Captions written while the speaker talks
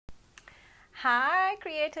Hi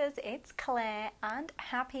creators, it's Claire and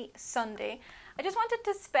happy Sunday. I just wanted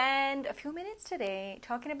to spend a few minutes today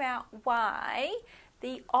talking about why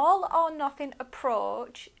the all or nothing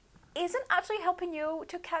approach isn't actually helping you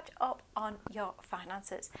to catch up on your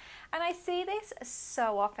finances. And I see this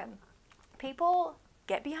so often. People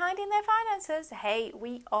get behind in their finances. Hey,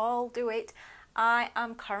 we all do it. I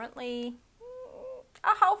am currently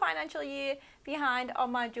a whole financial year behind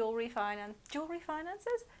on my jewelry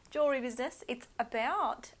business. It's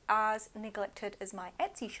about as neglected as my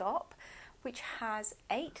Etsy shop, which has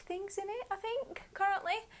 8 things in it, I think,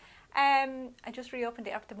 currently. I just reopened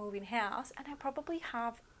it after moving house, and I probably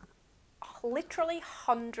have literally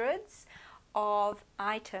hundreds of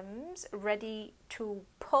items ready to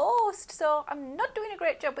post. So I'm not doing a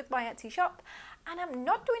great job with my Etsy shop, and I'm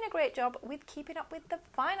not doing a great job with keeping up with the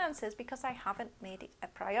finances because I haven't made it a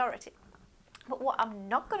priority. But what I'm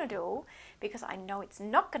not going to do, because I know it's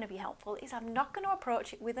not going to be helpful, is I'm not going to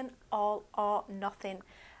approach it with an all or nothing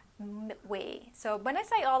way. So when I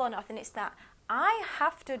say all or nothing, it's that I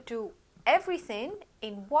have to do everything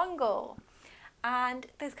in one go. And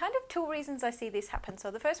there's kind of 2 reasons I see this happen. So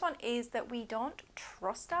the first one is that we don't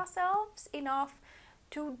trust ourselves enough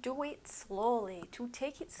to do it slowly, to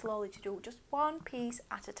take it slowly, to do just one piece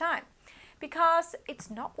at a time. Because it's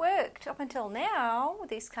not worked up until now,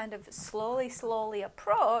 this kind of slowly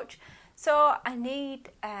approach. So I need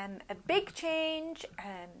a big change,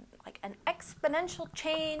 like an exponential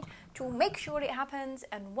change to make sure it happens.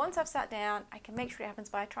 And once I've sat down, I can make sure it happens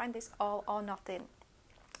by trying this all or nothing.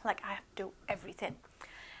 Like I have to do everything.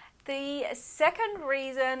 The second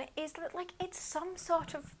reason is that it's some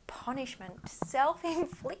sort of punishment,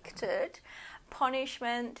 self-inflicted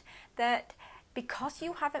punishment, that because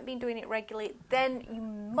you haven't been doing it regularly, then you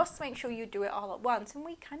must make sure you do it all at once. And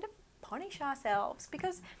we kind of punish ourselves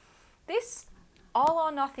because this all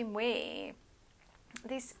or nothing way,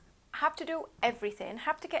 this have to do everything,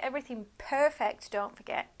 have to get everything perfect, don't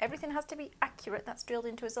forget. Everything has to be accurate, that's drilled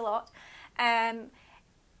into us a lot.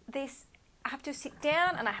 This I have to sit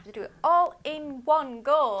down and I have to do it all in one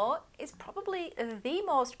go is probably the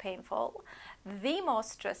most painful, the most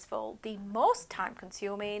stressful, the most time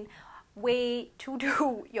consuming way to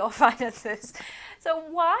do your finances. So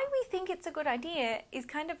why we think it's a good idea is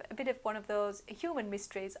kind of a bit of one of those human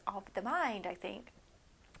mysteries of the mind, I think.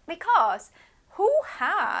 Because who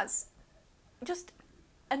has just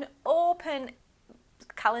an open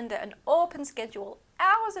calendar, an open schedule,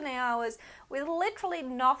 hours and hours with literally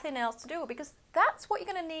nothing else to do? Because that's what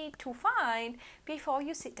you're going to need to find before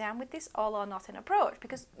you sit down with this all or nothing approach,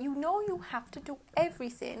 because you know you have to do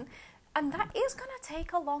everything, and that is going to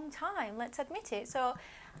take a long time, let's admit it. So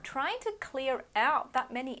trying to clear out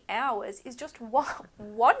that many hours is just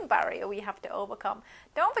one barrier we have to overcome.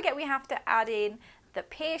 Don't forget, we have to add in the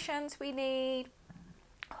patience we need.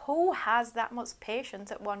 Who has that much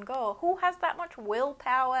patience at one go? Who has that much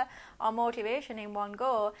willpower or motivation in one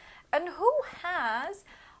go? And who has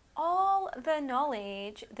all the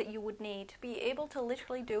knowledge that you would need to be able to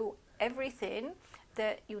literally do everything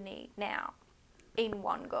that you need now in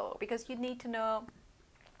one go? Because you need to know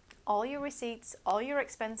all your receipts, all your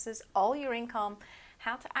expenses, all your income,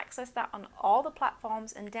 how to access that on all the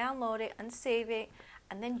platforms and download it and save it,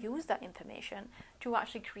 and then use that information to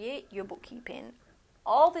actually create your bookkeeping,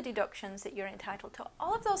 all the deductions that you're entitled to,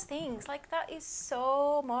 all of those things. Like, that is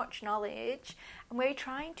so much knowledge, and we're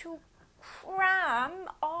trying to cram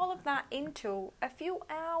all of that into a few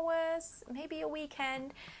hours, maybe a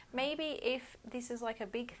weekend, maybe if this is like a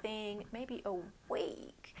big thing, maybe a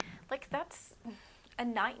week. Like, that's a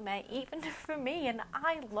nightmare even for me, and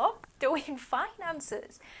I love doing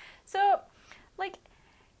finances. So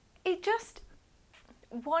it just,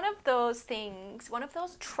 one of those things, one of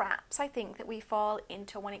those traps, I think, that we fall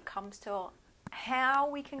into when it comes to how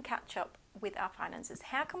we can catch up with our finances.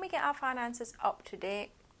 How can we get our finances up to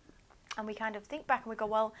date? And we kind of think back and we go,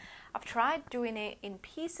 well, I've tried doing it in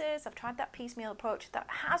pieces. I've tried that piecemeal approach. That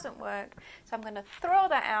hasn't worked. So I'm going to throw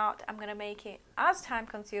that out. I'm going to make it as time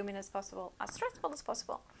consuming as possible, as stressful as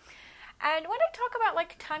possible. And when I talk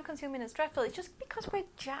about time consuming and stressful, it's just because we're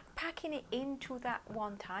packing it into that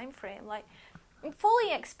one time frame.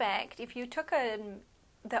 Fully expect, if you took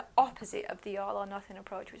the opposite of the all or nothing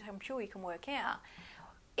approach, which I'm sure you can work out,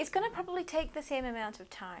 it's going to probably take the same amount of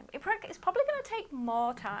time. It's probably going to take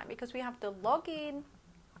more time because we have to log in,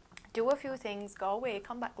 do a few things, go away,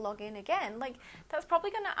 come back, log in again. That's probably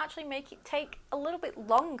going to actually make it take a little bit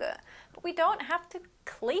longer. But we don't have to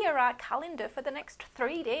clear our calendar for the next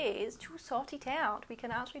 3 days to sort it out. We can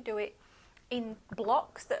actually do it in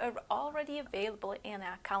blocks that are already available in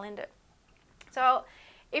our calendar. So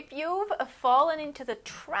if you've fallen into the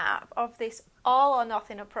trap of this all or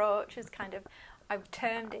nothing approach, as kind of I've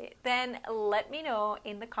termed it, then let me know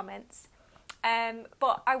in the comments.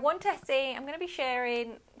 But I want to say I'm going to be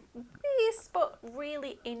sharing this, but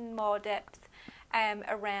really in more depth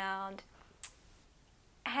around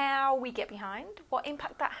how we get behind, what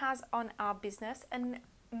impact that has on our business, and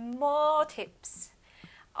more tips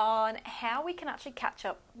on how we can actually catch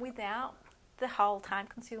up without the whole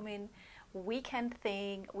time-consuming weekend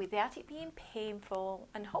thing, without it being painful,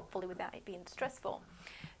 and hopefully without it being stressful.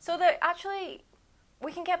 So that actually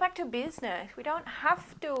we can get back to business. We don't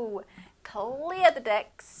have to clear the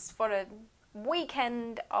decks for a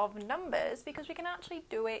weekend of numbers, because we can actually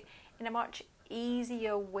do it in a much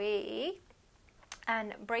easier way.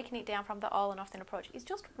 And breaking it down from the all or nothing approach is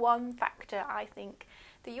just one factor, I think,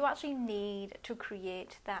 that you actually need to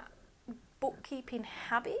create that bookkeeping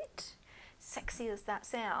habit, sexy as that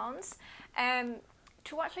sounds,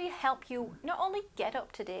 to actually help you not only get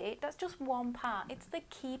up to date. That's just one part. It's the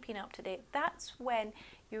keeping up to date. That's when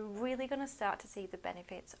you're really going to start to see the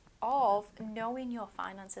benefits of knowing your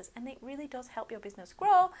finances, and it really does help your business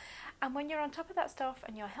grow. And when you're on top of that stuff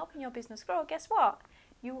and you're helping your business grow, guess what?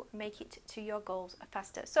 You make it to your goals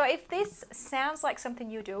faster. So if this sounds like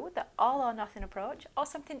something you do, the all or nothing approach, or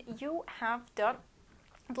something you have done,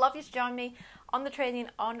 I'd love you to join me on the training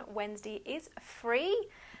on Wednesday. It's free.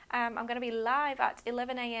 I'm going to be live at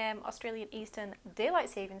 11 a.m. Australian Eastern Daylight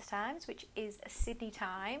Savings Times, which is Sydney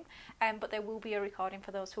time, but there will be a recording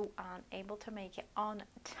for those who aren't able to make it on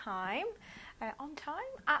time.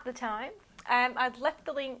 At the time. I've left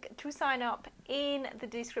the link to sign up in the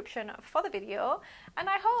description for the video, and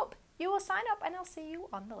I hope you will sign up, and I'll see you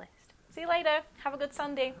on the list. See you later. Have a good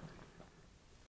Sunday.